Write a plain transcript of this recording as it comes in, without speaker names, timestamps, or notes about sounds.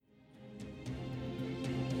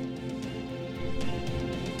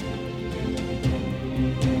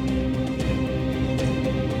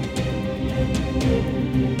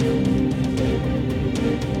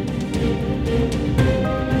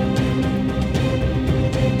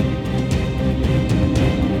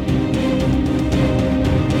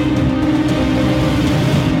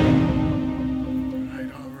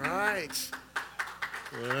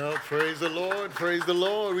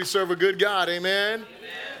we serve a good God. Amen?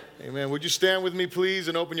 Amen. Would you stand with me, please,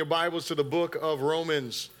 and open your Bibles to the book of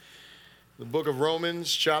Romans. The book of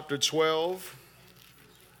Romans, chapter 12.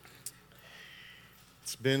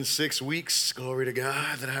 It's been 6 weeks, glory to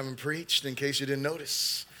God, that I haven't preached, in case you didn't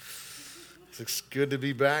notice. It's good to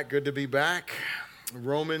be back, good to be back.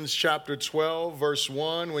 Romans chapter 12, verse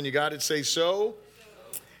 1. When you got it, say so.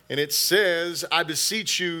 And it says, I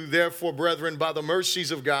beseech you, therefore, brethren, by the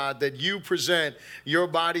mercies of God, that you present your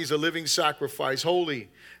bodies a living sacrifice, holy,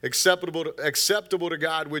 acceptable to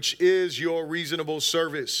God, which is your reasonable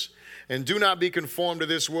service. And do not be conformed to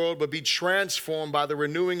this world, but be transformed by the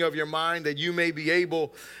renewing of your mind, that you may be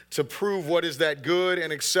able to prove what is that good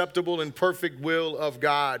and acceptable and perfect will of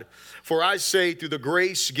God. For I say, through the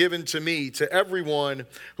grace given to me, to everyone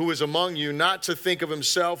who is among you, not to think of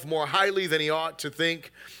himself more highly than he ought to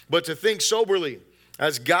think, but to think soberly,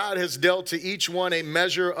 as God has dealt to each one a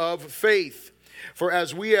measure of faith. For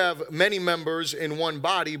as we have many members in one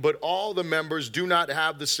body, but all the members do not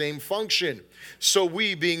have the same function, so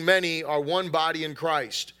we, being many, are one body in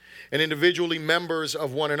Christ, and individually members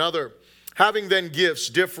of one another. Having then gifts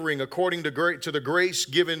differing according to the grace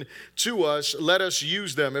given to us, let us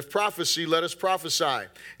use them. If prophecy, let us prophesy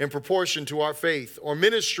in proportion to our faith. Or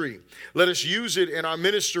ministry, let us use it in our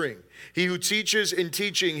ministering. He who teaches in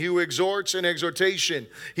teaching, he who exhorts in exhortation,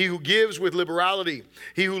 he who gives with liberality,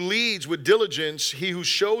 he who leads with diligence, he who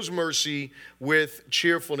shows mercy with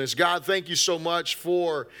cheerfulness. God, thank you so much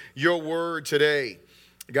for your word today.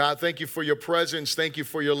 God, thank you for your presence. Thank you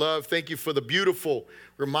for your love. Thank you for the beautiful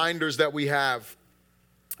reminders that we have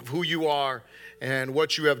of who you are and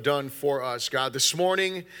what you have done for us. God, this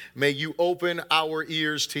morning, may you open our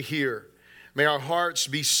ears to hear. May our hearts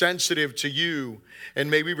be sensitive to you, and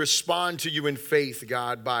may we respond to you in faith,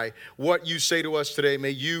 God, by what you say to us today.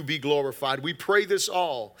 May you be glorified. We pray this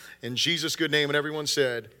all in Jesus' good name, and everyone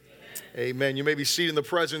said, amen. You may be seated in the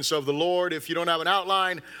presence of the Lord. If you don't have an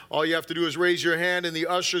outline, all you have to do is raise your hand, and the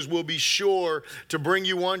ushers will be sure to bring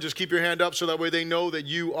you one. Just keep your hand up so that way they know that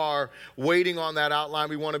you are waiting on that outline.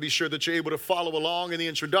 We want to be sure that you're able to follow along in the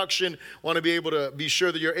introduction. Want to be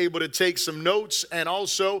sure that you're able to take some notes. And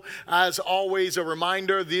also, as always, a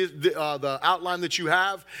reminder, the outline that you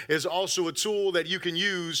have is also a tool that you can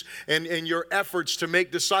use in your efforts to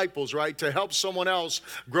make disciples, right? To help someone else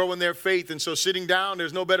grow in their faith. And so sitting down,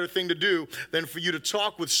 there's no better thing to do than for you to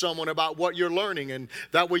talk with someone about what you're learning, and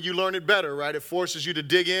that way you learn it better, right? It forces you to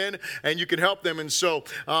dig in and you can help them. And so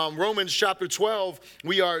Romans chapter 12,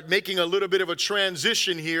 we are making a little bit of a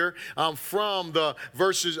transition here from the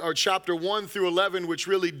verses, or chapter 1 through 11, which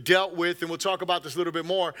really dealt with, and we'll talk about this a little bit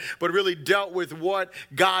more, but really dealt with what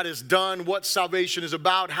God has done, what salvation is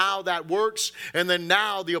about, how that works. And then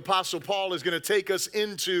now the Apostle Paul is going to take us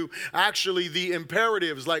into actually the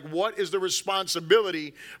imperatives, like what is the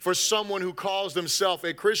responsibility for someone who calls themselves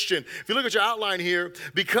a Christian. If you look at your outline here,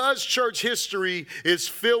 because church history is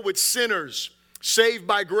filled with sinners saved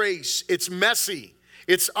by grace, it's messy,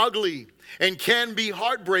 it's ugly, and can be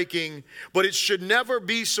heartbreaking, but it should never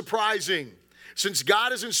be surprising, since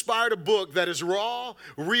God has inspired a book that is raw,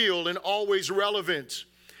 real, and always relevant.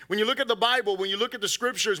 When you look at the Bible, when you look at the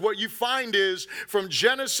scriptures, what you find is from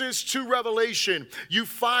Genesis to Revelation, you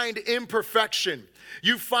find imperfection.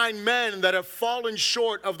 You find men that have fallen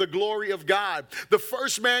short of the glory of God. The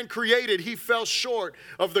first man created, he fell short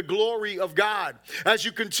of the glory of God. As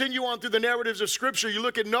you continue on through the narratives of Scripture, you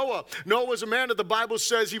look at Noah. Noah was a man that the Bible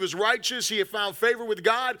says he was righteous. He had found favor with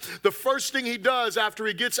God. The first thing he does after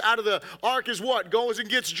he gets out of the ark is what? Goes and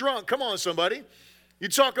gets drunk. Come on, somebody. You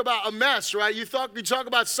talk about a mess, right? You talk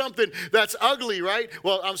about something that's ugly, right?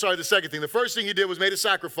 Well, I'm sorry, the second thing. The first thing he did was made a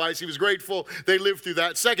sacrifice. He was grateful. They lived through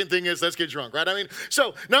that. Second thing is, let's get drunk, right? I mean,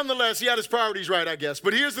 so nonetheless, he had his priorities right, I guess.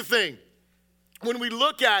 But here's the thing. When we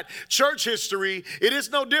look at church history, it is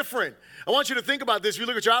no different. I want you to think about this. If you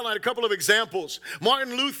look at your outline, a couple of examples.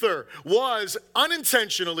 Martin Luther was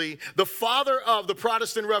unintentionally the father of the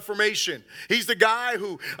Protestant Reformation. He's the guy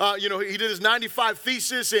who, he did his 95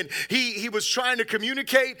 Thesis, and he was trying to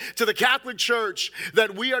communicate to the Catholic Church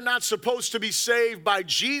that we are not supposed to be saved by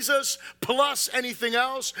Jesus plus anything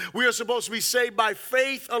else. We are supposed to be saved by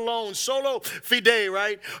faith alone. Solo fide,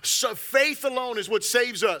 right? So faith alone is what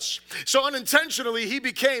saves us. So unintentionally,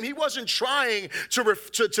 he wasn't trying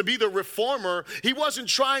to be the reformer. He wasn't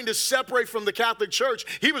trying to separate from the Catholic Church.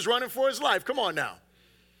 He was running for his life. Come on now.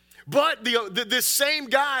 But this same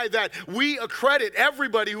guy that we accredit,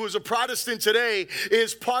 everybody who is a Protestant today,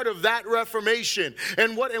 is part of that Reformation.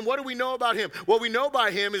 And what do we know about him? What we know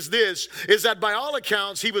about him is this, is that by all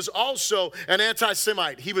accounts, he was also an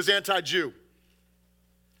anti-Semite. He was anti-Jew.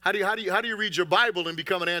 How do you read your Bible and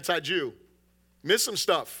become an anti-Jew? Missed some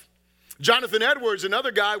stuff. Jonathan Edwards,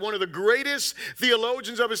 another guy, one of the greatest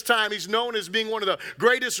theologians of his time. He's known as being one of the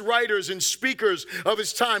greatest writers and speakers of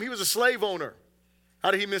his time. He was a slave owner.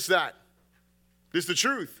 How did he miss that? This is the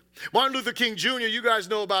truth. Martin Luther King Jr., you guys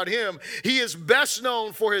know about him. He is best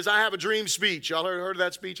known for his I Have a Dream speech. Y'all heard of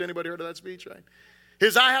that speech? Anybody heard of that speech, right?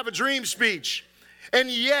 His I Have a Dream speech.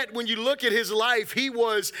 And yet, when you look at his life, he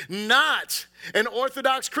was not an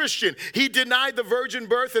Orthodox Christian. He denied the virgin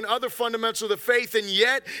birth and other fundamentals of the faith, and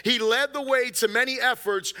yet he led the way to many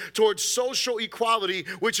efforts towards social equality,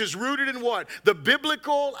 which is rooted in what? The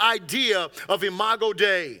biblical idea of Imago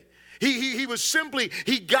Dei. He was simply,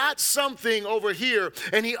 he got something over here,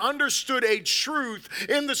 and he understood a truth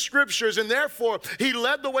in the scriptures, and therefore he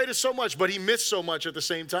led the way to so much, but he missed so much at the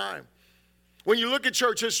same time. When you look at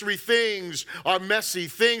church history, things are messy,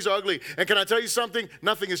 things are ugly. And can I tell you something?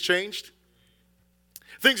 Nothing has changed.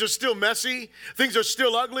 Things are still messy. Things are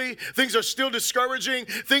still ugly. Things are still discouraging.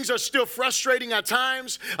 Things are still frustrating at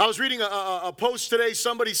times. I was reading a post today.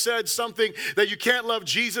 Somebody said something that you can't love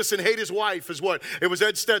Jesus and hate his wife is what? It was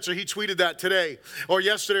Ed Stetzer. He tweeted that today or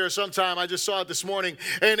yesterday or sometime. I just saw it this morning.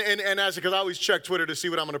 And because I always check Twitter to see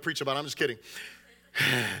what I'm going to preach about. I'm just kidding.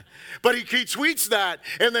 But he tweets that,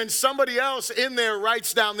 and then somebody else in there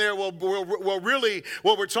writes down there, well, really,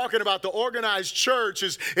 what we're talking about, the organized church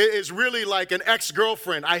is really like an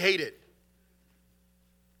ex-girlfriend. I hate it.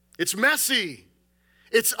 It's messy.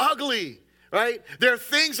 It's ugly, right? There are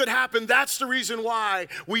things that happen. That's the reason why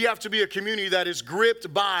we have to be a community that is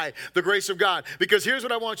gripped by the grace of God. Because here's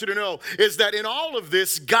what I want you to know, is that in all of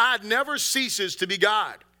this, God never ceases to be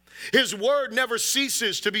God. His word never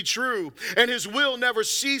ceases to be true, and his will never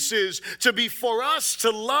ceases to be for us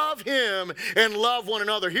to love him and love one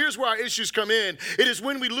another. Here's where our issues come in. It is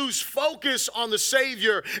when we lose focus on the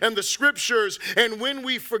Savior and the scriptures, and when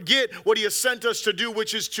we forget what he has sent us to do,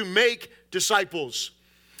 which is to make disciples.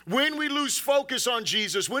 When we lose focus on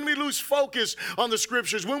Jesus, when we lose focus on the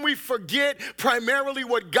scriptures, when we forget primarily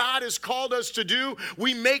what God has called us to do,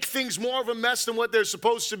 we make things more of a mess than what they're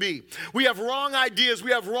supposed to be. We have wrong ideas. We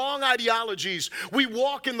have wrong ideologies. We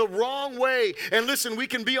walk in the wrong way. And listen, we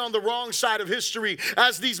can be on the wrong side of history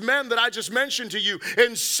as these men that I just mentioned to you.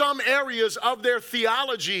 In some areas of their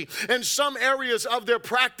theology and some areas of their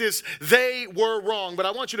practice, they were wrong. But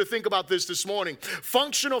I want you to think about this morning.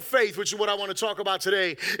 Functional faith, which is what I want to talk about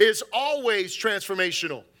today, is always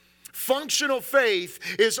transformational. Functional faith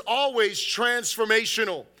is always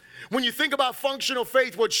transformational. When you think about functional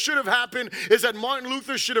faith, what should have happened is that Martin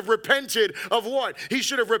Luther should have repented of what? He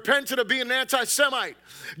should have repented of being an anti-Semite.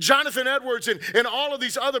 Jonathan Edwards and all of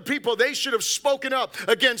these other people, they should have spoken up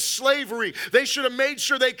against slavery. They should have made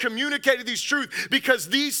sure they communicated these truths because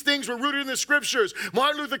these things were rooted in the scriptures.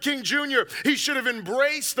 Martin Luther King Jr., he should have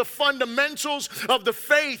embraced the fundamentals of the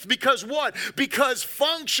faith because what? Because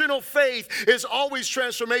functional faith is always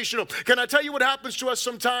transformational. Can I tell you what happens to us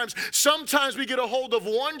sometimes? Sometimes we get a hold of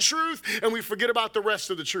one truth and we forget about the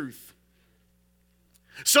rest of the truth.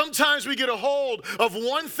 Sometimes we get a hold of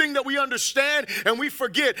one thing that we understand and we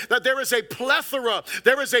forget that there is a plethora,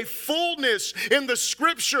 there is a fullness in the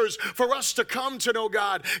scriptures for us to come to know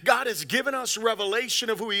God. God has given us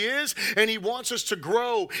revelation of who he is, and he wants us to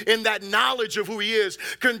grow in that knowledge of who he is,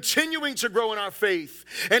 continuing to grow in our faith.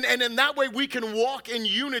 And in that way we can walk in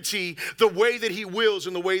unity the way that he wills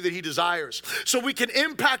and the way that he desires. So we can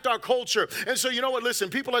impact our culture. And so you know what,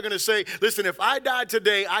 listen, people are going to say, listen, if I died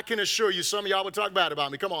today, I can assure you some of y'all would talk bad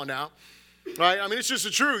about me. Come on now. Right? I mean, it's just the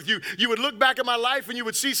truth. You would look back at my life and you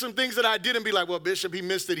would see some things that I did and be like, well, Bishop, he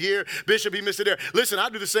missed it here. Bishop, he missed it there. Listen, I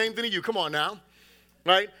do the same thing to you. Come on now.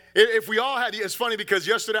 Right? If we all had, it's funny because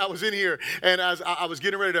yesterday I was in here and as I was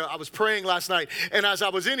getting ready I was praying last night. And as I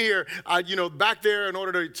was in here, back there in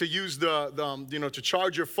order to use to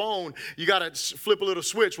charge your phone, you got to flip a little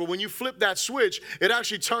switch. Well, when you flip that switch, it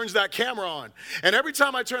actually turns that camera on. And every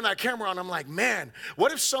time I turn that camera on, I'm like, man,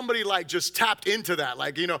 what if somebody just tapped into that?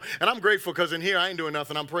 And I'm grateful because in here I ain't doing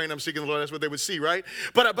nothing. I'm praying, I'm seeking the Lord. That's what they would see, right?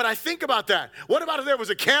 But I think about that. What about if there was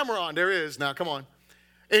a camera on? There is. Now, come on.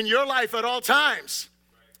 In your life at all times.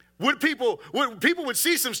 People would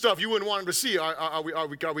see some stuff you wouldn't want them to see.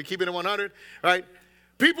 Are we keeping it 100? Right?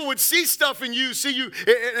 People would see stuff in you, see you,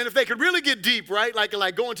 and if they could really get deep, right?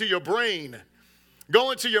 Like go into your brain,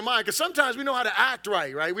 go into your mind. Because sometimes we know how to act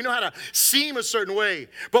right? We know how to seem a certain way.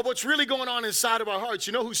 But what's really going on inside of our hearts,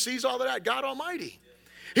 you know who sees all of that? God Almighty.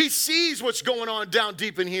 He sees what's going on down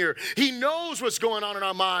deep in here. He knows what's going on in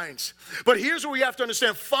our minds. But here's what we have to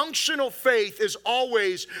understand. Functional faith is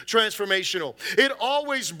always transformational. It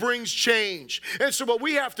always brings change. And so what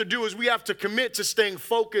we have to do is we have to commit to staying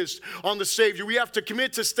focused on the Savior. We have to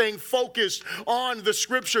commit to staying focused on the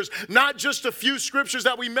Scriptures, not just a few Scriptures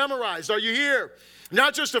that we memorized. Are you here?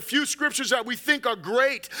 Not just a few scriptures that we think are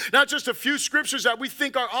great. Not just a few scriptures that we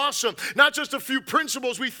think are awesome. Not just a few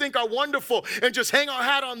principles we think are wonderful and just hang our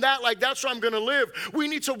hat on that like that's where I'm going to live. We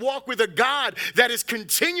need to walk with a God that is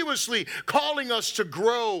continuously calling us to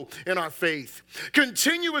grow in our faith.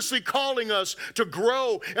 Continuously calling us to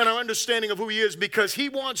grow in our understanding of who He is, because He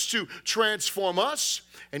wants to transform us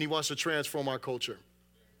and He wants to transform our culture.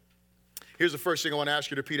 Here's the first thing I want to ask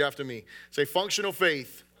you to repeat after me. Say, functional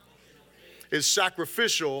faith is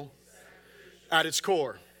sacrificial at its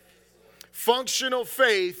core. Functional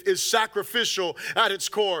faith is sacrificial at its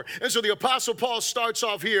core. And so the Apostle Paul starts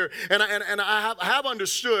off here, and I have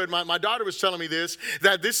understood, my daughter was telling me this,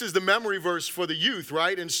 that this is the memory verse for the youth,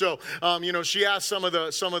 right? And so, she asked some of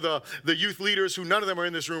the youth leaders, who none of them are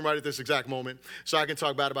in this room right at this exact moment, so I can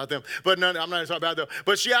talk bad about them. But I'm not going to talk bad though.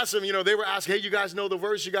 But she asked them, they were asking, hey, you guys know the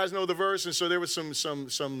verse? You guys know the verse? And so there was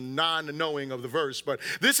some non-knowing of the verse. But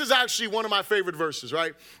this is actually one of my favorite verses,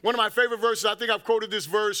 right? One of my favorite verses. I think I've quoted this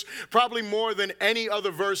verse probably more than any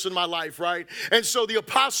other verse in my life, right? And so the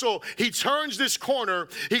apostle, he turns this corner.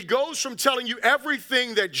 He goes from telling you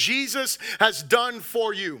everything that Jesus has done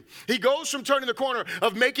for you. He goes from turning the corner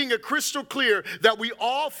of making it crystal clear that we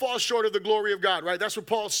all fall short of the glory of God, right? That's what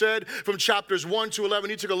Paul said from chapters 1 to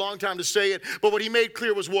 11. He took a long time to say it, but what he made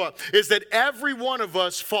clear was what? Is that every one of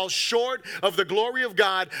us falls short of the glory of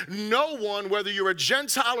God. No one, whether you're a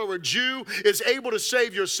Gentile or a Jew, is able to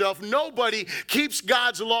save yourself. Nobody keeps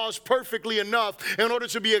God's laws perfectly enough in order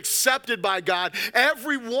to be accepted by God.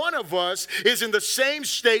 Every one of us is in the same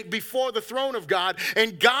state before the throne of God,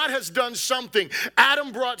 and God has done something.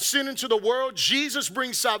 Adam brought sin into the world. Jesus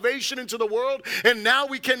brings salvation into the world, and now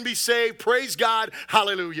we can be saved. Praise God.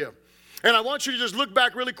 Hallelujah. And I want you to just look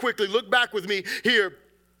back really quickly. Look back with me here.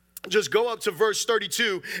 Just go up to verse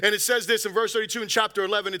 32, and it says this in verse 32 in chapter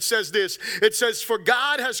 11. It says this. It says, for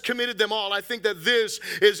God has committed them all. I think that this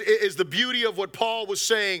is the beauty of what Paul was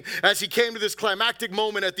saying as he came to this climactic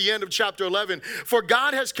moment at the end of chapter 11. For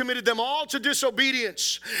God has committed them all to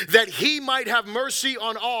disobedience, that He might have mercy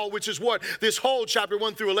on all, which is what this whole chapter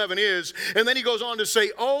 1 through 11 is. And then he goes on to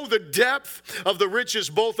say, oh, the depth of the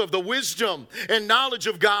riches, both of the wisdom and knowledge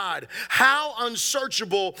of God. How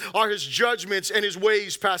unsearchable are His judgments and His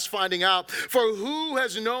ways past finding out. For who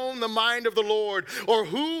has known the mind of the Lord, or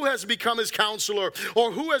who has become His counselor,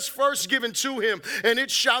 or who has first given to Him, and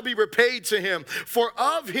it shall be repaid to him. For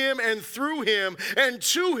of Him and through Him and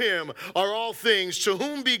to Him are all things, to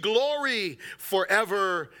whom be glory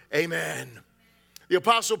forever. Amen. The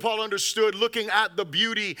Apostle Paul understood, looking at the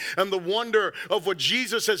beauty and the wonder of what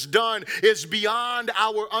Jesus has done is beyond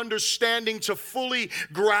our understanding to fully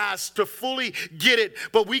grasp, to fully get it.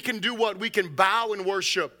 But we can do what? We can bow and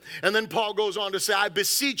worship. And then Paul goes on to say, I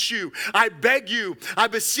beseech you, I beg you, I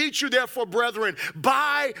beseech you therefore, brethren,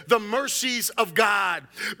 by the mercies of God.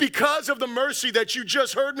 Because of the mercy that you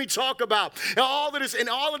just heard me talk about, and all that is in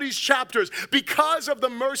all of these chapters, because of the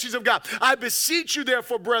mercies of God, I beseech you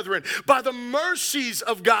therefore, brethren, by the mercy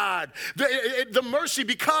of God, the mercy,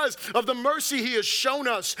 because of the mercy He has shown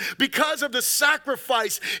us, because of the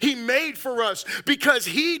sacrifice He made for us, because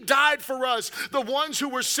He died for us, the ones who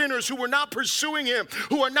were sinners, who were not pursuing Him,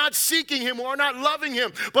 who are not seeking Him, who are not loving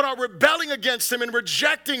Him, but are rebelling against Him and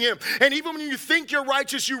rejecting Him. And even when you think you're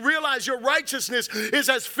righteous, you realize your righteousness is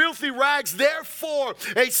as filthy rags. Therefore,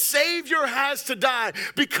 a Savior has to die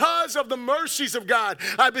because of the mercies of God.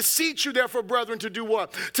 I beseech you therefore, brethren, to do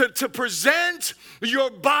what? To present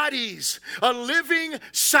your bodies a living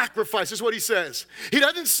sacrifice, is what he says. He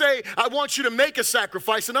doesn't say, I want you to make a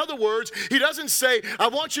sacrifice. In other words, he doesn't say, I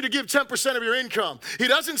want you to give 10% of your income. He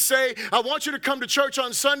doesn't say, I want you to come to church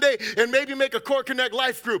on Sunday and maybe make a Core Connect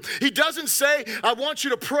life group. He doesn't say, I want you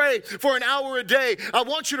to pray for an hour a day. I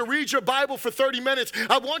want you to read your Bible for 30 minutes.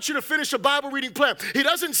 I want you to finish a Bible reading plan. He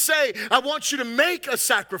doesn't say, I want you to make a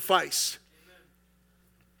sacrifice.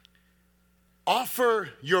 Offer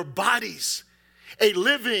your bodies a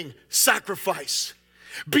living sacrifice.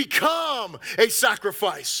 Become a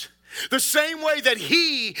sacrifice. The same way that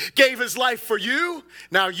He gave His life for you,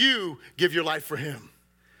 now you give your life for Him.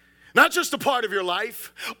 Not just a part of your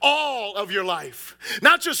life, all of your life.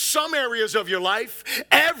 Not just some areas of your life,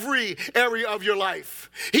 every area of your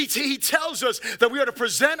life. He tells us that we are to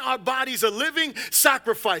present our bodies a living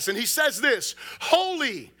sacrifice. And He says this,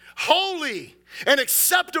 holy, holy and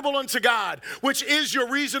acceptable unto God, which is your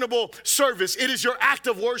reasonable service. It is your act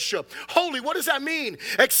of worship. Holy, what does that mean?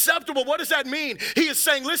 Acceptable, what does that mean? He is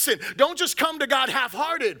saying, listen, don't just come to God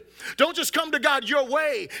half-hearted. Don't just come to God your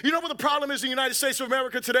way. You know what the problem is in the United States of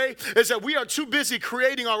America today? Is that we are too busy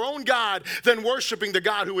creating our own God than worshiping the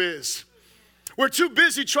God who is. We're too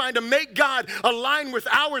busy trying to make God align with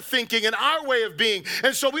our thinking and our way of being.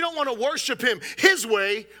 And so we don't want to worship him his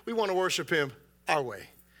way. We want to worship him our way.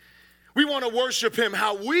 We want to worship him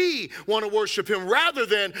how we want to worship him rather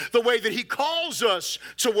than the way that he calls us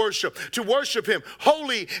to worship him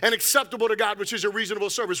holy and acceptable to God, which is a reasonable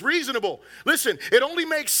service. Reasonable. Listen, it only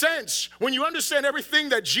makes sense when you understand everything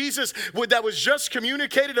that that was just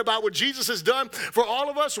communicated about what Jesus has done for all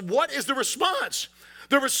of us. What is the response?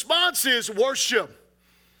 The response is worship.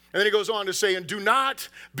 And then he goes on to say, and do not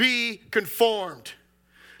be conformed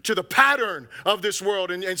to the pattern of this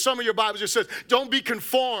world. And some of your Bibles just says, don't be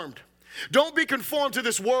conformed. Don't be conformed to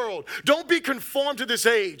this world. Don't be conformed to this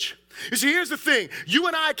age. You see, here's the thing. You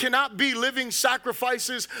and I cannot be living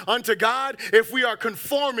sacrifices unto God if we are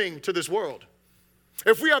conforming to this world.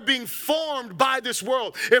 If we are being formed by this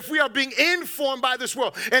world, if we are being informed by this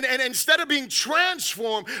world, and instead of being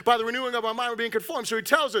transformed by the renewing of our mind, we're being conformed. So he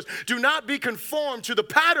tells us, do not be conformed to the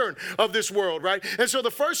pattern of this world, right? And so the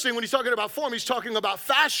first thing when he's talking about form, he's talking about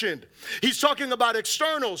fashioned. He's talking about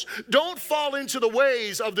externals. Don't fall into the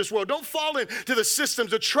ways of this world. Don't fall into the systems,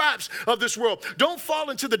 the traps of this world. Don't fall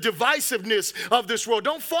into the divisiveness of this world.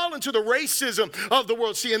 Don't fall into the racism of the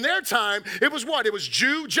world. See, in their time, it was what? It was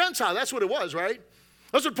Jew, Gentile. That's what it was, right?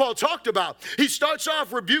 That's what Paul talked about. He starts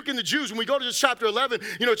off rebuking the Jews. When we go to this chapter 11,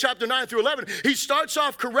 chapter 9 through 11, he starts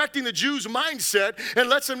off correcting the Jews' mindset and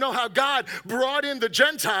lets them know how God brought in the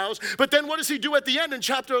Gentiles. But then what does he do at the end in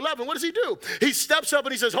chapter 11? What does he do? He steps up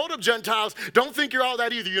and he says, hold up, Gentiles. Don't think you're all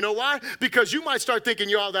that either. You know why? Because you might start thinking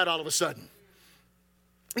you're all that all of a sudden.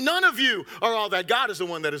 None of you are all that. God is the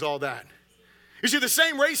one that is all that. You see, the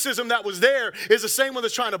same racism that was there is the same one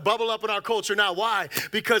that's trying to bubble up in our culture now. Why?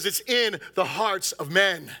 Because it's in the hearts of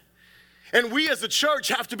men. And we as the church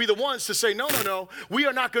have to be the ones to say, no. We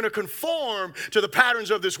are not going to conform to the patterns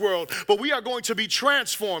of this world, but we are going to be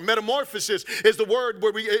transformed. Metamorphosis is the word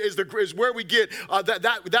where we get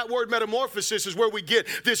that word metamorphosis is where we get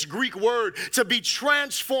this Greek word to be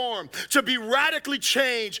transformed, to be radically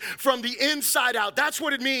changed from the inside out. That's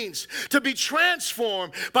what it means, to be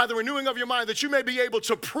transformed by the renewing of your mind, that you may be able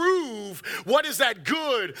to prove what is that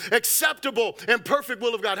good, acceptable, and perfect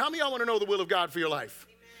will of God. How many of y'all want to know the will of God for your life?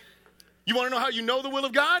 You want to know how you know the will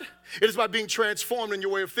of God? It is by being transformed in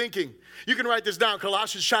your way of thinking. You can write this down,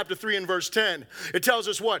 Colossians chapter 3 and verse 10. It tells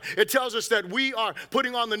us what? It tells us that we are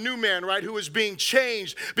putting on the new man, right, who is being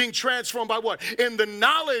changed, being transformed by what? In the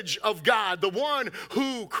knowledge of God, the one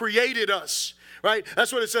who created us. Right?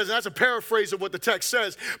 That's what it says, and that's a paraphrase of what the text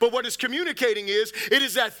says. But what it's communicating is, it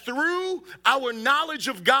is that through our knowledge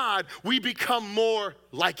of God, we become more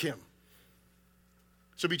like him.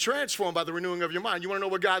 So be transformed by the renewing of your mind. You want to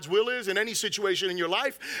know what God's will is in any situation in your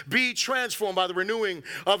life? Be transformed by the renewing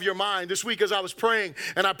of your mind. This week as I was praying,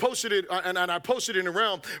 and I posted it, and I posted it in the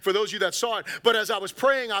realm for those of you that saw it. But as I was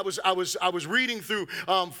praying, I was reading through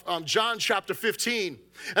John chapter 15.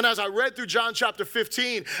 And as I read through John chapter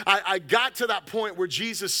 15, I got to that point where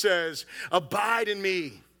Jesus says, abide in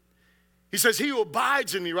me. He says, he who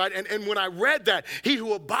abides in me, right? And when I read that, he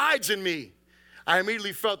who abides in me, I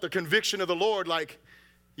immediately felt the conviction of the Lord, like,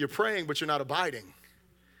 you're praying, but you're not abiding.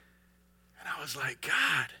 And I was like,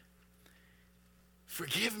 God,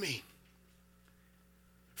 forgive me.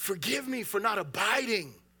 Forgive me for not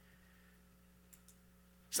abiding.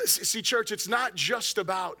 See, church, it's not just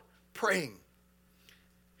about praying.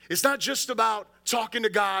 It's not just about talking to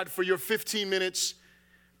God for your 15 minutes,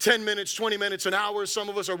 10 minutes, 20 minutes, an hour. Some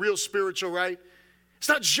of us are real spiritual, right? It's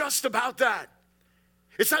not just about that.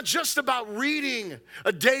 It's not just about reading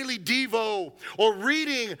a daily devo or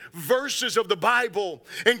reading verses of the Bible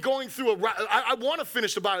and going through I want to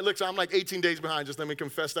finish the Bible. Look, I'm like 18 days behind. Just let me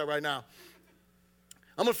confess that right now.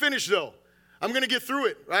 I'm going to finish, though. I'm going to get through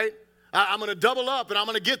it, right? I'm going to double up, and I'm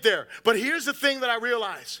going to get there. But here's the thing that I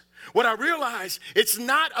realize. What I realize, it's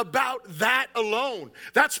not about that alone.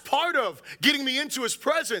 That's part of getting me into his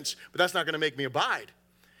presence, but that's not going to make me abide.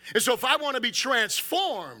 And so if I want to be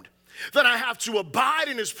transformed, that I have to abide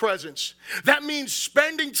in his presence. That means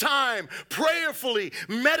spending time prayerfully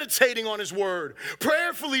meditating on his word,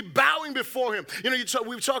 prayerfully bowing before him.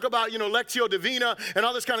 We talk about, Lectio Divina and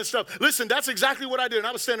all this kind of stuff. Listen, that's exactly what I did. And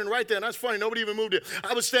I was standing right there, and that's funny, nobody even moved it.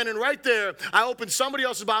 I was standing right there. I opened somebody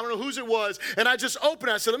else's Bible, I don't know whose it was, and I just opened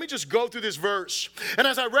it. I said, let me just go through this verse. And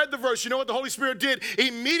as I read the verse, you know what the Holy Spirit did?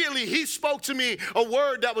 Immediately, he spoke to me a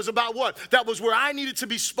word that was about what? That was where I needed to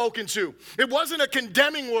be spoken to. It wasn't a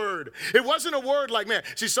condemning word. It wasn't a word like, man,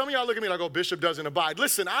 see, some of y'all look at me like, oh, Bishop doesn't abide.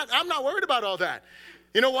 Listen, I'm not worried about all that.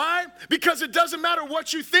 You know why? Because it doesn't matter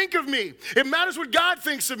what you think of me. It matters what God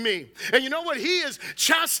thinks of me. And you know what? He is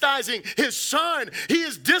chastising his son. He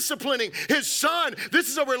is disciplining his son. This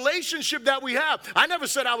is a relationship that we have. I never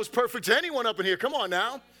said I was perfect to anyone up in here. Come on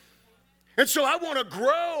now. And so I want to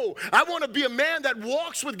grow. I want to be a man that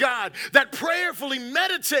walks with God, that prayerfully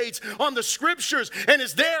meditates on the scriptures and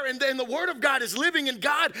is there, and the word of God is living, and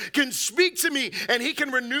God can speak to me, and he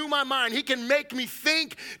can renew my mind. He can make me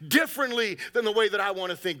think differently than the way that I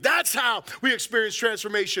want to think. That's how we experience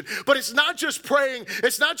transformation. But it's not just praying.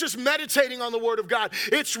 It's not just meditating on the word of God.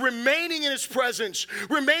 It's remaining in his presence,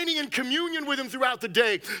 remaining in communion with him throughout the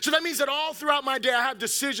day. So that means that all throughout my day, I have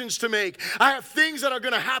decisions to make. I have things that are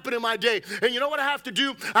going to happen in my day. And you know what I have to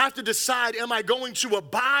do? I have to decide, am I going to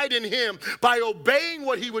abide in him by obeying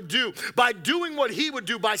what he would do, by doing what he would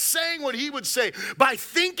do, by saying what he would say, by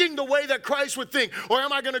thinking the way that Christ would think, or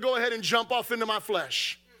am I going to go ahead and jump off into my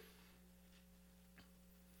flesh?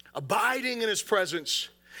 Abiding in his presence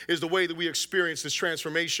is the way that we experience this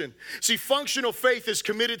transformation. See, functional faith is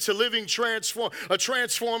committed to living a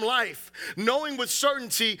transformed life, knowing with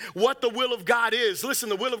certainty what the will of God is. Listen,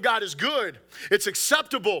 the will of God is good. It's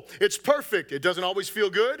acceptable. It's perfect. It doesn't always feel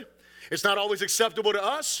good. It's not always acceptable to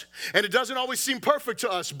us, and it doesn't always seem perfect to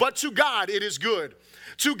us, but to God, it is good.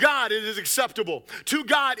 To God, it is acceptable. To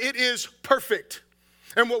God, it is perfect.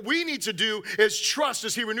 And what we need to do is trust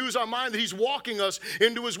as he renews our mind that he's walking us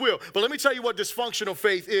into his will. But let me tell you what dysfunctional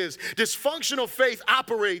faith is. Dysfunctional faith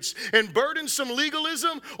operates in burdensome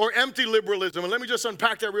legalism or empty liberalism. And let me just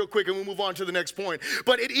unpack that real quick and we'll move on to the next point.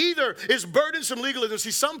 But it either is burdensome legalism.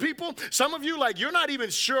 See, some people, some of you, like, you're not even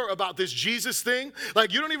sure about this Jesus thing.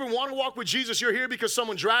 Like, you don't even want to walk with Jesus. You're here because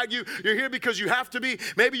someone dragged you. You're here because you have to be.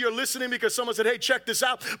 Maybe you're listening because someone said, hey, check this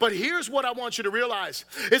out. But here's what I want you to realize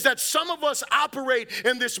is that some of us operate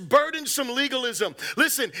in this burdensome legalism.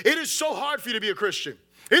 Listen, it is so hard for you to be a Christian.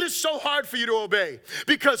 It is so hard for you to obey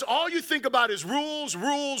because all you think about is rules,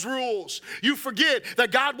 rules, rules. You forget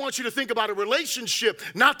that God wants you to think about a relationship,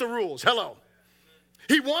 not the rules. Hello.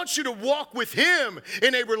 He wants you to walk with him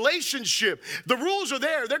in a relationship. The rules are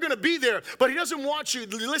there. They're going to be there. But he doesn't want you.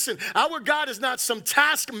 Listen, our God is not some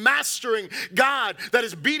task mastering God that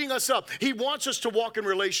is beating us up. He wants us to walk in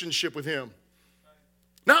relationship with him.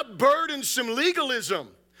 Not burdensome legalism.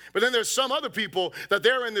 But then there's some other people that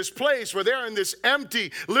they're in this place where they're in this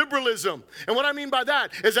empty liberalism. And what I mean by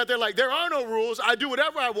that is that they're like, there are no rules. I do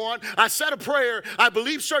whatever I want. I said a prayer. I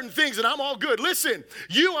believe certain things and I'm all good. Listen,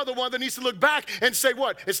 you are the one that needs to look back and say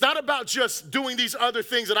what? It's not about just doing these other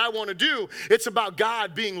things that I want to do. It's about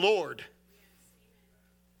God being Lord.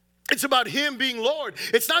 It's about him being Lord.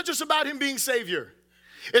 It's not just about him being Savior.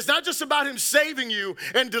 It's not just about him saving you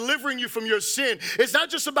and delivering you from your sin. It's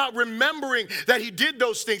not just about remembering that he did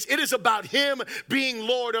those things. It is about him being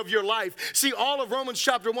Lord of your life. See, all of Romans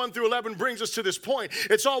chapter 1 through 11 brings us to this point.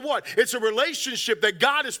 It's all what? It's a relationship that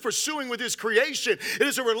God is pursuing with his creation. It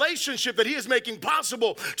is a relationship that he is making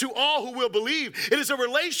possible to all who will believe. It is a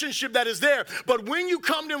relationship that is there. But when you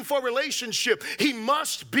come to him for a relationship, he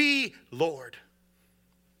must be Lord.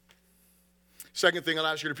 Second thing I'll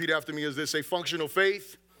ask you to repeat after me is this: a functional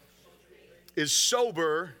faith is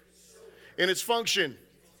sober in its function.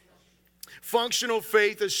 Functional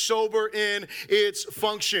faith is sober in its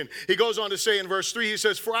function. He goes on to say in verse 3, he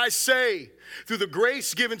says, for I say, through the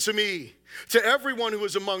grace given to me, to everyone who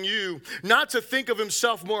is among you, not to think of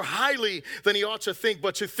himself more highly than he ought to think,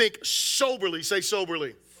 but to think soberly. Say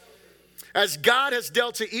soberly. As God has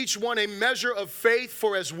dealt to each one a measure of faith,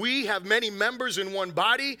 for as we have many members in one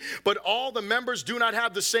body, but all the members do not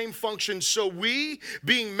have the same function, so we,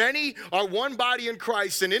 being many, are one body in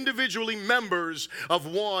Christ and individually members of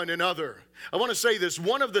one another. I want to say this.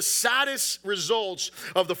 One of the saddest results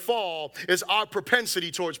of the fall is our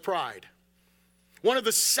propensity towards pride. One of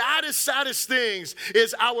the saddest things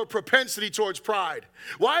is our propensity towards pride.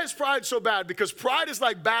 Why is pride so bad? Because pride is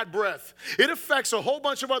like bad breath. It affects a whole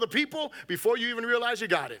bunch of other people before you even realize you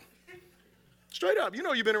got it. Straight up. You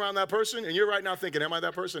know you've been around that person, and you're right now thinking, am I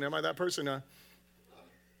that person? Am I that person?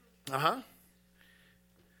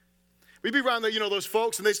 We be around those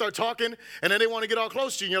folks, and they start talking, and then they want to get all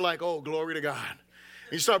close to you, and you're like, oh, glory to God.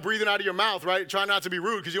 And you start breathing out of your mouth, right? Try not to be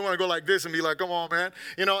rude, because you want to go like this and be like, come on, man.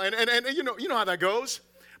 And you know how that goes.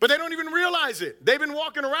 But they don't even realize it. They've been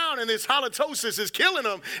walking around, and this halitosis is killing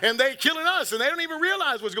them, and they're killing us, and they don't even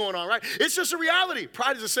realize what's going on, right? It's just a reality.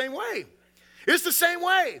 Pride is the same way. It's the same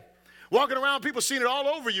way. Walking around, people seeing it all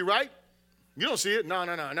over you, right? You don't see it.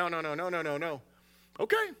 No.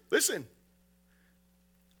 Okay, listen.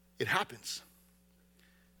 It happens.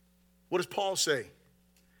 What does Paul say?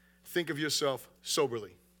 Think of yourself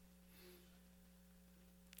soberly.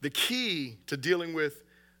 The key to dealing with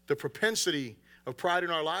the propensity of pride in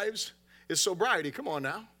our lives is sobriety. Come on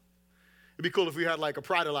now. It'd be cool if we had like a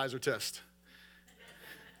pridealyzer test.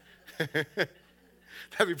 That'd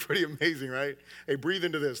be pretty amazing, right? Hey, breathe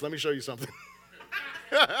into this. Let me show you something.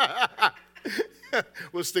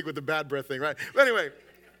 We'll stick with the bad breath thing, right? But anyway,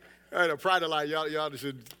 all right, a pridealyzer. Y'all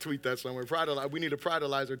should tweet that somewhere. We need a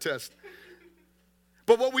pridealyzer test.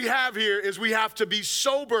 But what we have here is we have to be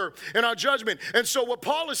sober in our judgment. And so what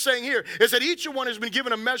Paul is saying here is that each one has been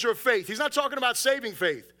given a measure of faith. He's not talking about saving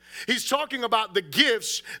faith. He's talking about the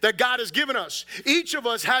gifts that God has given us. Each of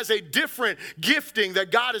us has a different gifting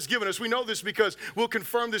that God has given us. We know this because we'll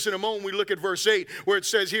confirm this in a moment when we look at verse 8, where it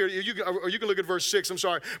says here, you can look at verse 6, I'm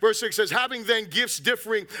sorry. Verse 6 says, having then gifts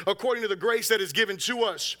differing according to the grace that is given to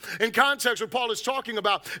us. In context, what Paul is talking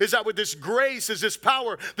about is that with this grace is this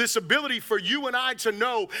power, this ability for you and I to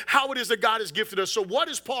know how it is that God has gifted us. So what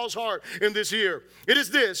is Paul's heart in this here? It is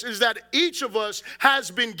this, is that each of us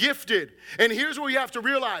has been gifted. And here's what we have to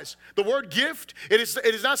realize. The word gift, it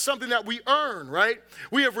is not something that we earn, right?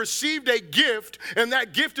 We have received a gift, and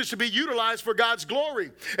that gift is to be utilized for God's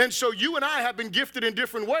glory. And so you and I have been gifted in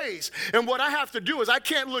different ways. And what I have to do is I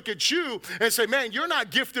can't look at you and say, man, you're not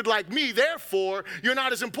gifted like me, therefore you're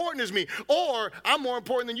not as important as me. Or I'm more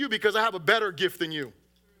important than you because I have a better gift than you.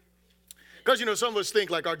 Because, some of us think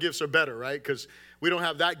like our gifts are better, right? Because we don't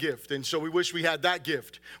have that gift. And so we wish we had that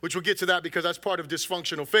gift, which we'll get to that because that's part of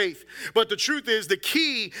dysfunctional faith. But the truth is the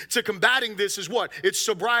key to combating this is what? It's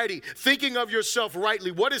sobriety, thinking of yourself rightly.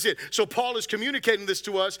 What is it? So Paul is communicating this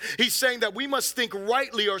to us. He's saying that we must think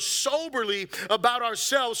rightly or soberly about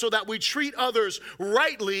ourselves so that we treat others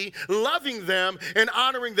rightly, loving them and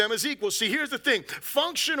honoring them as equals. See, here's the thing.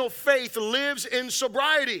 Functional faith lives in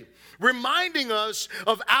sobriety, reminding us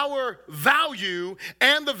of our value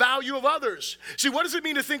and the value of others. See, what does it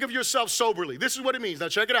mean to think of yourself soberly? This is what it means. Now,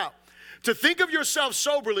 check it out. To think of yourself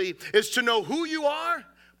soberly is to know who you are,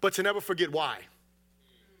 but to never forget why.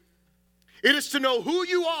 It is to know who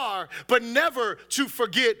you are, but never to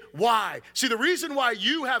forget why. See, the reason why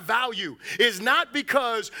you have value is not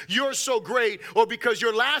because you're so great or because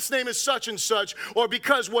your last name is such and such or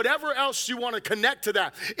because whatever else you want to connect to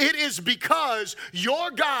that. It is because your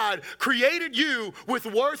God created you with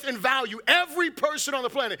worth and value. Every person on the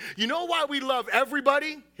planet. You know why we love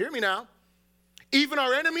everybody? Hear me now. Even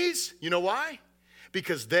our enemies. You know why?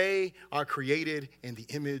 Because they are created in the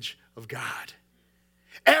image of God.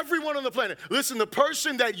 Everyone on the planet. Listen, the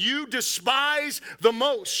person that you despise the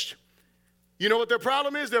most, you know what their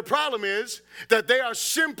problem is? Their problem is that they are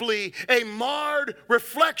simply a marred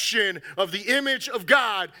reflection of the image of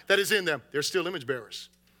God that is in them. They're still image bearers.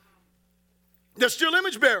 They're still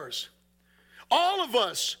image bearers. All of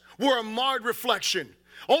us were a marred reflection.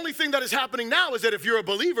 Only thing that is happening now is that if you're a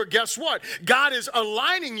believer, guess what? God is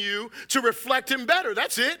aligning you to reflect Him better.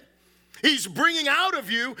 That's it. He's bringing out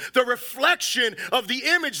of you the reflection of the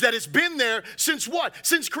image that has been there since what?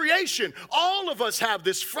 Since creation. All of us have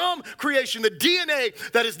this from creation, the DNA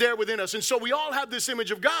that is there within us. And so we all have this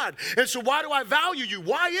image of God. And so why do I value you?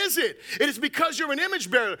 Why is it? It is because you're an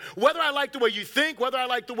image bearer. Whether I like the way you think, whether I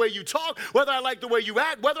like the way you talk, whether I like the way you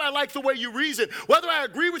act, whether I like the way you reason, whether I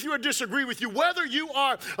agree with you or disagree with you, whether you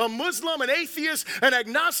are a Muslim, an atheist, an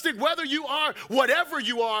agnostic, whether you are whatever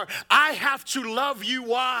you are, I have to love you.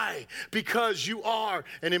 Why? Because you are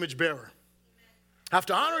an image bearer. I have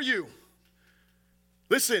to honor you.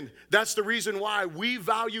 Listen, that's the reason why we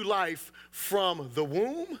value life from the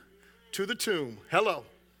womb to the tomb. Hello.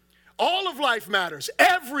 All of life matters.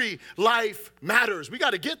 Every life matters. We got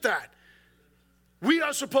to get that. We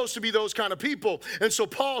are supposed to be those kind of people. And so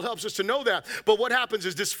Paul helps us to know that. But what happens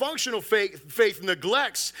is dysfunctional faith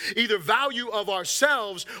neglects either value of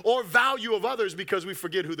ourselves or value of others because we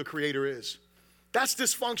forget who the Creator is. That's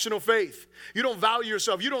dysfunctional faith. You don't value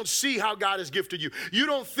yourself. You don't see how God has gifted you. You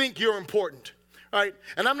don't think you're important, right?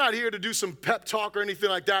 And I'm not here to do some pep talk or anything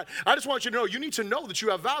like that. I just want you to know, you need to know that you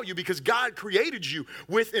have value because God created you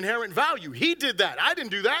with inherent value. He did that. I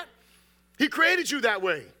didn't do that. He created you that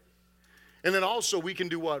way. And then also we can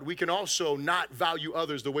do what? We can also not value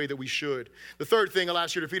others the way that we should. The third thing I'll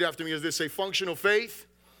ask you to repeat after me is this. Say, functional faith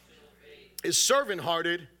is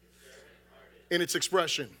servant-hearted in its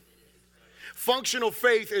expression. Functional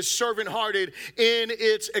faith is servant-hearted in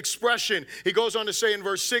its expression. He goes on to say in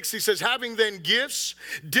verse 6, he says, having then gifts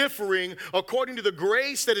differing according to the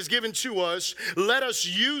grace that is given to us, let us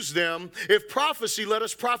use them. If prophecy, let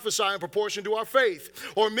us prophesy in proportion to our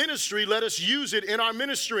faith. Or ministry, let us use it in our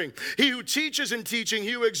ministering. He who teaches in teaching,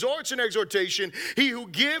 he who exhorts in exhortation, he who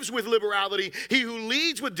gives with liberality, he who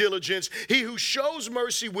leads with diligence, he who shows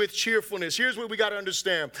mercy with cheerfulness. Here's what we got to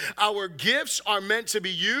understand. Our gifts are meant to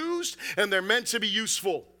be used, and they're meant to be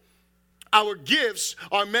useful. Our gifts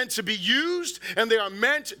are meant to be used, and they are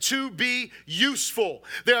meant to be useful.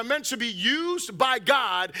 They are meant to be used by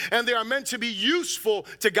God, and they are meant to be useful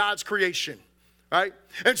to God's creation. Right?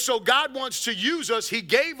 And so God wants to use us. He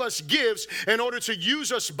gave us gifts in order to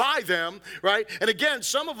use us by them, right? And again,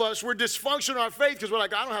 some of us, we're dysfunctional in our faith because we're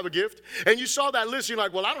like, I don't have a gift. And you saw that list, you're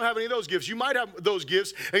like, well, I don't have any of those gifts. You might have those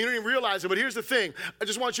gifts, and you don't even realize it. But here's the thing. I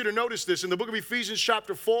just want you to notice this. In the book of Ephesians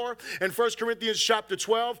chapter 4 and 1 Corinthians chapter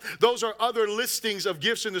 12, those are other listings of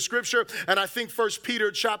gifts in the scripture. And I think 1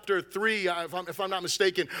 Peter chapter 3, if I'm not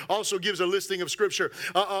mistaken, also gives a listing of scripture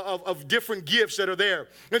of different gifts that are there.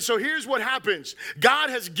 And so here's what happens. God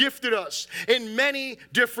has gifted us in many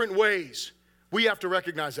different ways. We have to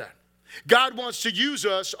recognize that. God wants to use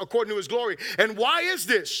us according to his glory. And why is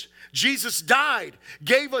this? Jesus died,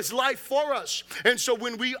 gave us life for us. And so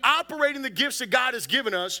when we operate in the gifts that God has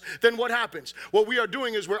given us, then what happens? What we are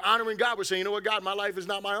doing is we're honoring God. We're saying, you know what, God, my life is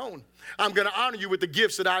not my own. I'm going to honor you with the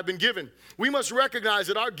gifts that I've been given. We must recognize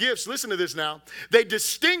that our gifts, listen to this now, they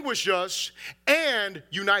distinguish us and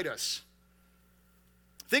unite us.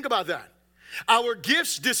 Think about that. Our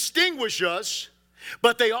gifts distinguish us,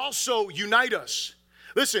 but they also unite us.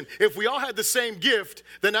 Listen, if we all had the same gift,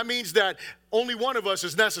 then that means that only one of us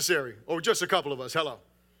is necessary, or just a couple of us. Hello.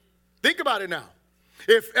 Think about it now.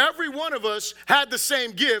 If every one of us had the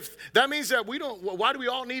same gift, that means that we don't, why do we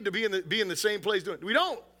all need to be in the same place doing it? We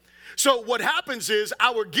don't. So what happens is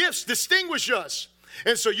our gifts distinguish us.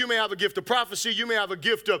 And so you may have a gift of prophecy, you may have a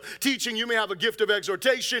gift of teaching, you may have a gift of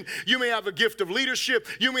exhortation, you may have a gift of leadership,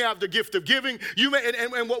 you may have the gift of giving,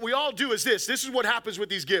 and what we all do is this is what happens with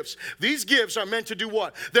these gifts. These gifts are meant to do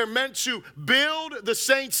what? They're meant to build the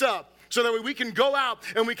saints up, so that we can go out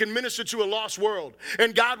and we can minister to a lost world.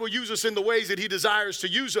 And God will use us in the ways that he desires to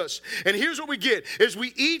use us. And here's what we get, is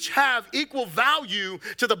we each have equal value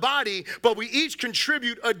to the body, but we each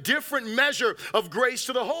contribute a different measure of grace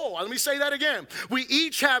to the whole. Let me say that again. We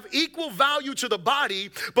each have equal value to the body,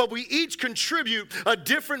 but we each contribute a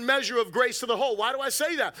different measure of grace to the whole. Why do I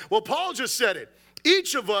say that? Well, Paul just said it.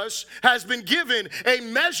 Each of us has been given a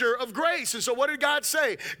measure of grace. And so what did God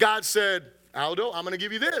say? God said, Aldo, I'm going to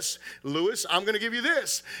give you this. Lewis, I'm going to give you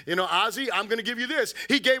this. Ozzy, I'm going to give you this.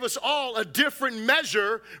 He gave us all a different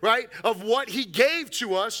measure, right, of what he gave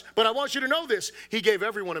to us. But I want you to know this. He gave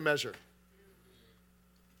everyone a measure.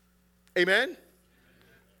 Amen?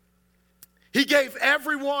 He gave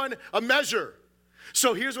everyone a measure.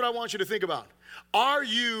 So here's what I want you to think about. Are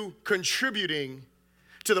you contributing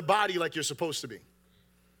to the body like you're supposed to be?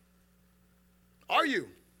 Are you?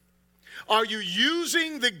 Are you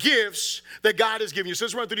using the gifts that God has given you? So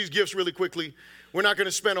let's run through these gifts really quickly. We're not going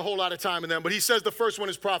to spend a whole lot of time in them, but he says the first one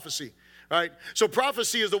is prophecy, right? So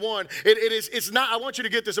prophecy is the one. It's not, I want you to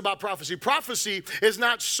get this about prophecy. Prophecy is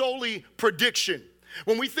not solely prediction.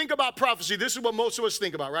 When we think about prophecy, this is what most of us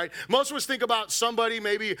think about, right? Most of us think about somebody,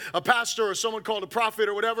 maybe a pastor or someone called a prophet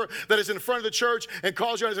or whatever, that is in front of the church and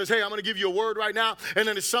calls you and says, hey, I'm going to give you a word right now. And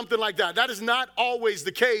then it's something like that. That is not always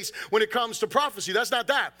the case when it comes to prophecy. That's not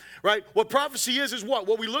that, right? What prophecy is what?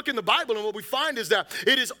 What we look in the Bible and what we find is that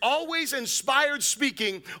it is always inspired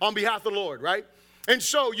speaking on behalf of the Lord, right? And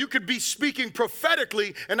so you could be speaking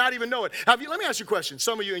prophetically and not even know it. Let me ask you a question.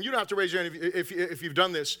 Some of you, and you don't have to raise your hand if you've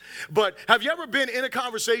done this, but have you ever been in a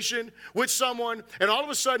conversation with someone and all of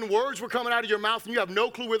a sudden words were coming out of your mouth and you have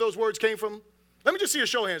no clue where those words came from? Let me just see a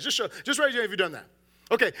show of hands. Just raise your hand if you've done that.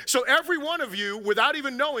 Okay, so every one of you, without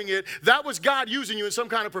even knowing it, that was God using you in some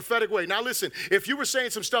kind of prophetic way. Now listen, if you were saying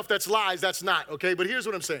some stuff that's lies, that's not, okay? But here's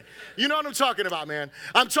what I'm saying. You know what I'm talking about, man.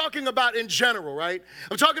 I'm talking about in general, right?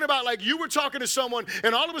 I'm talking about like you were talking to someone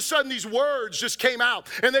and all of a sudden these words just came out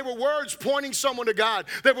and they were words pointing someone to God.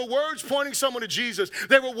 They were words pointing someone to Jesus.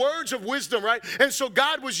 They were words of wisdom, right? And so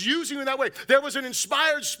God was using you in that way. There was an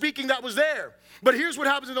inspired speaking that was there. But here's what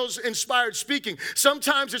happens in those inspired speaking.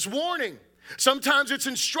 Sometimes it's warning. Sometimes it's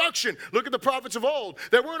instruction. Look at the prophets of old.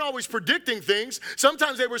 They weren't always predicting things.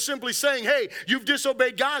 Sometimes they were simply saying, hey, you've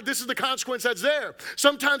disobeyed God. This is the consequence that's there.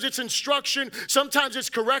 Sometimes it's instruction. Sometimes it's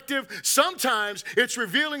corrective. Sometimes it's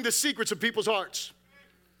revealing the secrets of people's hearts.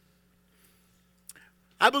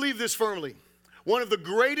 I believe this firmly. One of the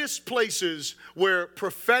greatest places where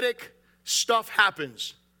prophetic stuff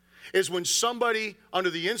happens is when somebody under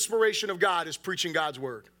the inspiration of God is preaching God's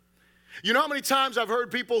word. You know how many times I've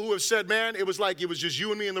heard people who have said, man, it was like it was just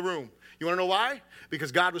you and me in the room. You want to know why?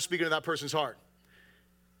 Because God was speaking to that person's heart.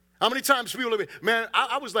 How many times people have, man,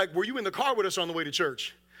 I was like, were you in the car with us on the way to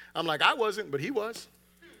church? I'm like, I wasn't, but he was.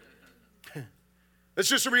 It's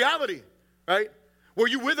just a reality, right? Were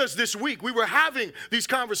you with us this week? We were having these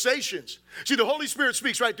conversations. See, the Holy Spirit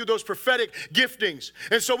speaks right through those prophetic giftings.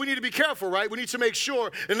 And so we need to be careful, right? We need to make sure.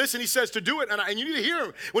 And listen, he says to do it. And you need to hear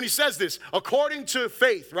him when he says this, according to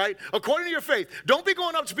faith, right? According to your faith. Don't be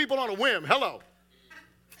going up to people on a whim. Hello.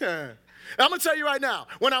 I'm going to tell you right now,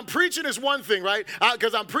 when I'm preaching is one thing, right?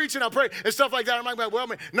 Because I'm preaching, I'm praying, and stuff like that. I'm like, well,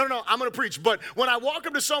 man, no, I'm going to preach. But when I walk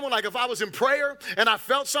up to someone, like if I was in prayer and I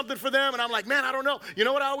felt something for them and I'm like, man, I don't know. You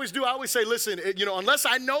know what I always do? I always say, listen, unless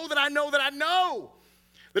I know that I know that I know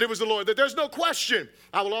that it was the Lord, that there's no question,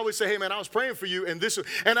 I will always say, hey, man, I was praying for you. And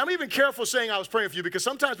I'm even careful saying I was praying for you because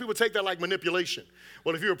sometimes people take that like manipulation.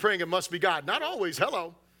 Well, if you were praying, it must be God. Not always.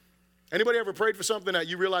 Hello. Anybody ever prayed for something that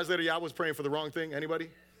you realized later, yeah, I was praying for the wrong thing? Anybody?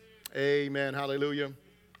 Amen. Hallelujah.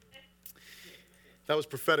 That was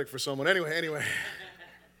prophetic for someone. Anyway.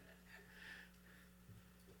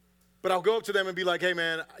 But I'll go up to them and be like, hey,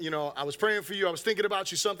 man, I was praying for you. I was thinking about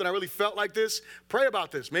you, something. I really felt like this. Pray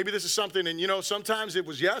about this. Maybe this is something. And, sometimes it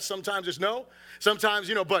was yes. Sometimes it's no. Sometimes,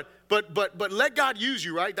 but let God use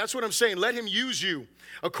you, right? That's what I'm saying. Let him use you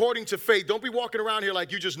according to faith. Don't be walking around here like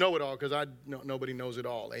you just know it all because nobody knows it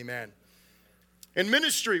all. Amen. And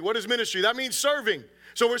ministry, what is ministry? That means serving.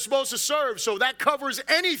 So we're supposed to serve. So that covers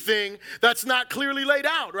anything that's not clearly laid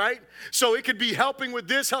out, right? So it could be helping with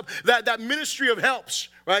this, help, that ministry of helps,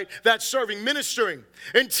 right? That's serving, ministering,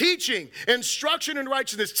 and teaching, instruction in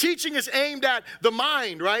righteousness. Teaching is aimed at the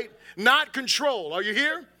mind, right? Not control. Are you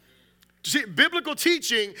here? See, biblical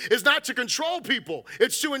teaching is not to control people.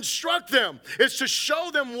 It's to instruct them. It's to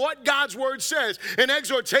show them what God's word says. And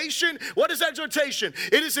exhortation, what is exhortation?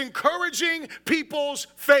 It is encouraging people's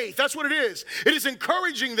faith. That's what it is. It is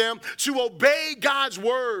encouraging them to obey God's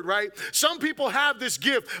word, right? Some people have this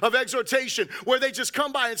gift of exhortation where they just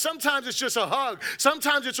come by and sometimes it's just a hug.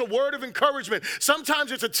 Sometimes it's a word of encouragement.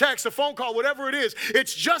 Sometimes it's a text, a phone call, whatever it is.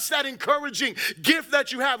 It's just that encouraging gift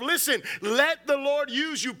that you have. Listen, let the Lord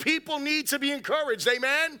use you. People need to be encouraged,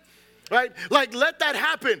 amen? Right? Like, let that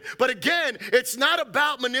happen. But again, it's not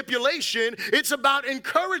about manipulation. It's about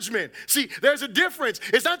encouragement. See, there's a difference.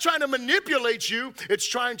 It's not trying to manipulate you. It's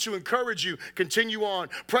trying to encourage you. Continue on.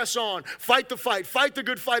 Press on. Fight the fight. Fight the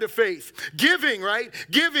good fight of faith. Giving, right?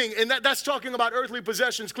 Giving, and that's talking about earthly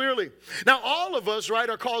possessions clearly. Now, all of us, right,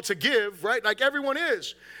 are called to give, right? Like everyone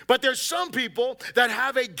is. But there's some people that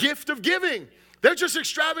have a gift of giving. They're just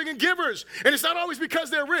extravagant givers. And it's not always because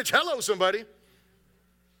they're rich. Hello, somebody.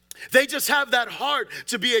 They just have that heart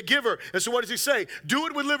to be a giver. And so what does he say? Do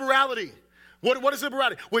it with liberality. What is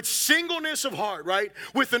liberality? With singleness of heart, right?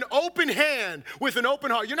 With an open hand, with an open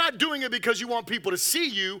heart. You're not doing it because you want people to see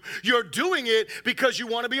you. You're doing it because you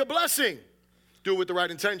want to be a blessing. Do it with the right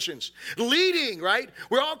intentions. Leading, right?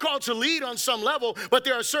 We're all called to lead on some level, but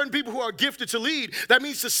there are certain people who are gifted to lead. That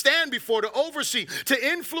means to stand before, to oversee, to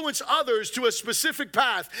influence others to a specific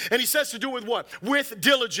path. And he says to do it with what? With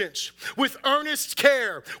diligence, with earnest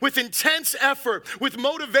care, with intense effort, with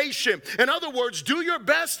motivation. In other words, do your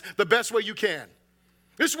best the best way you can.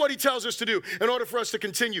 This is what he tells us to do in order for us to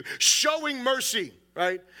continue. Showing mercy.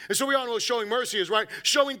 Right? And so we all know what showing mercy is, right?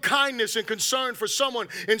 Showing kindness and concern for someone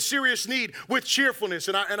in serious need with cheerfulness.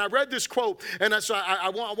 And I read this quote, and I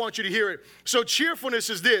want you to hear it. So cheerfulness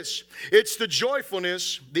is this. It's the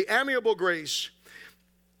joyfulness, the amiable grace,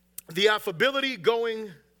 the affability going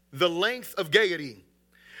the length of gaiety,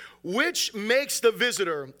 which makes the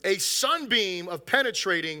visitor a sunbeam of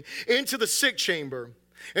penetrating into the sick chamber,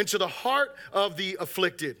 into the heart of the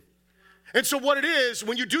afflicted. And so what it is,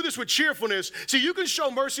 when you do this with cheerfulness, see, you can show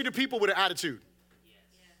mercy to people with an attitude.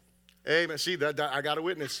 Yes. Amen. See, that I got a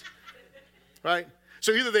witness. Right?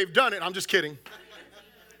 So either they've done it, I'm just kidding,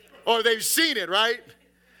 or they've seen it, right?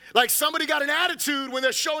 Like somebody got an attitude when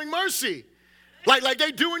they're showing mercy. Like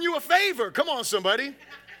they doing you a favor. Come on, somebody.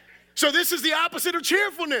 So this is the opposite of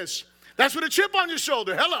cheerfulness. That's with a chip on your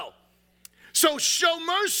shoulder. Hello. So show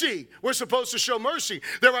mercy. We're supposed to show mercy.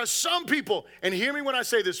 There are some people, and hear me when I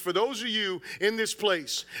say this, for those of you in this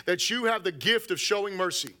place, that you have the gift of showing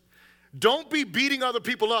mercy. Don't be beating other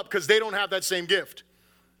people up because they don't have that same gift.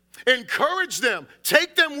 Encourage them.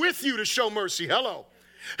 Take them with you to show mercy. Hello.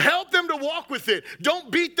 Help them to walk with it.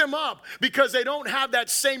 Don't beat them up because they don't have that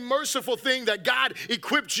same merciful thing that God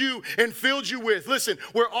equipped you and filled you with. Listen,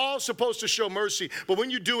 we're all supposed to show mercy, but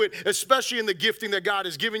when you do it, especially in the gifting that God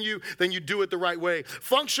has given you, then you do it the right way.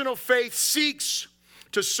 Functional faith seeks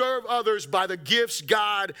to serve others by the gifts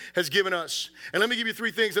God has given us. And let me give you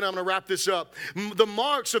 3 things, and I'm going to wrap this up. The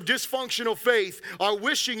marks of dysfunctional faith are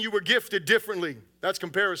wishing you were gifted differently. That's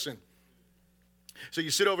comparison. So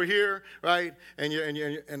you sit over here, right, and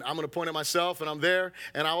I'm going to point at myself, and I'm there,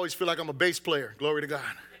 and I always feel like I'm a bass player. Glory to God,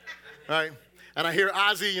 right? And I hear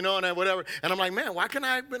Ozzy, and whatever, and I'm like, man, why can't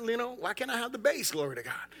I have the bass? Glory to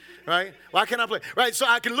God, right? Why can't I play? Right, so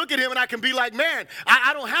I can look at him, and I can be like, man,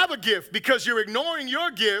 I don't have a gift because you're ignoring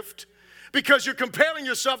your gift because you're comparing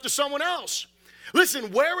yourself to someone else.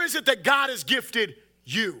 Listen, where is it that God has gifted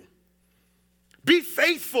you? Be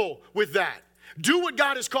faithful with that. Do what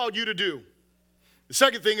God has called you to do. The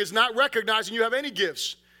second thing is not recognizing you have any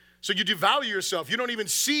gifts. So you devalue yourself. You don't even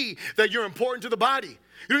see that you're important to the body.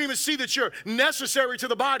 You don't even see that you're necessary to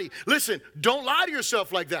the body. Listen, don't lie to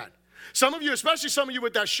yourself like that. Some of you, especially some of you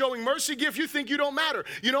with that showing mercy gift, you think you don't matter.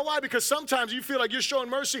 You know why? Because sometimes you feel like you're showing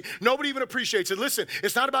mercy. Nobody even appreciates it. Listen,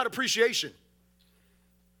 it's not about appreciation.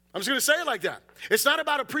 I'm just going to say it like that. It's not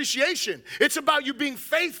about appreciation. It's about you being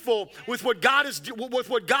faithful with what God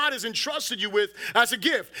has entrusted you with as a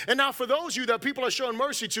gift. And now for those of you that people are showing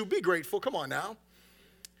mercy to, be grateful. Come on now.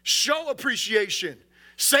 Show appreciation.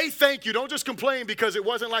 Say thank you. Don't just complain because it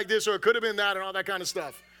wasn't like this or it could have been that and all that kind of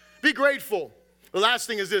stuff. Be grateful. The last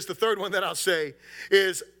thing is this. The third one that I'll say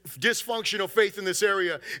is dysfunctional faith in this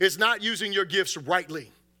area is not using your gifts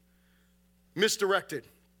rightly. Misdirected.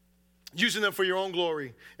 Using them for your own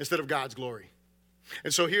glory instead of God's glory.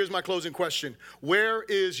 And so here's my closing question. Where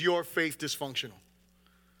is your faith dysfunctional?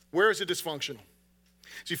 Where is it dysfunctional?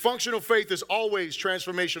 See, functional faith is always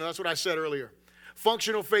transformational. That's what I said earlier.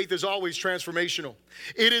 Functional faith is always transformational.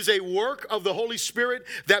 It is a work of the Holy Spirit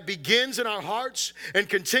that begins in our hearts and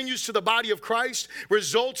continues to the body of Christ,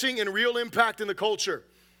 resulting in real impact in the culture.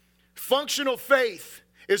 Functional faith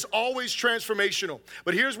is always transformational.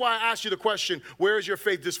 But here's why I asked you the question, where is your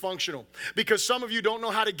faith dysfunctional? Because some of you don't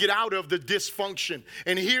know how to get out of the dysfunction.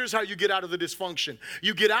 And here's how you get out of the dysfunction.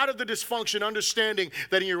 You get out of the dysfunction understanding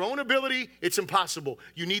that in your own ability, it's impossible.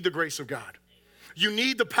 You need the grace of God. You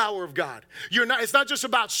need the power of God. It's not just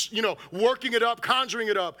about, working it up, conjuring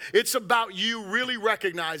it up. It's about you really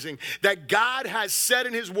recognizing that God has said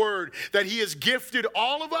in his word that he has gifted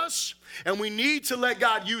all of us, and we need to let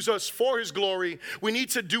God use us for his glory. We need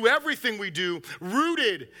to do everything we do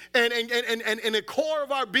rooted and in the core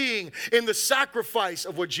of our being in the sacrifice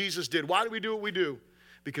of what Jesus did. Why do we do what we do?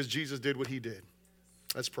 Because Jesus did what he did.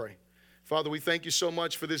 Let's pray. Father, we thank you so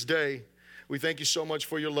much for this day. We thank you so much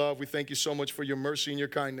for your love. We thank you so much for your mercy and your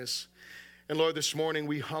kindness. And Lord, this morning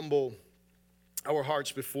we humble our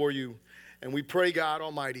hearts before you. And we pray, God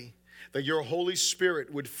Almighty, that your Holy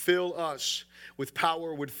Spirit would fill us with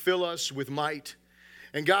power, would fill us with might.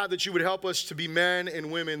 And God, that you would help us to be men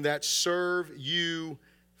and women that serve you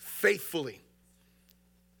faithfully.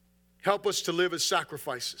 Help us to live as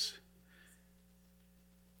sacrifices.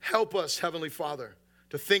 Help us, Heavenly Father,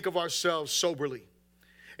 to think of ourselves soberly.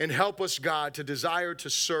 And help us, God, to desire to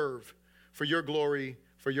serve for your glory,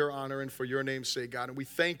 for your honor, and for your name's sake, God. And we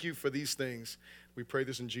thank you for these things. We pray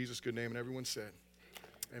this in Jesus' good name. And everyone said,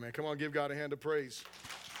 amen. Come on, give God a hand of praise.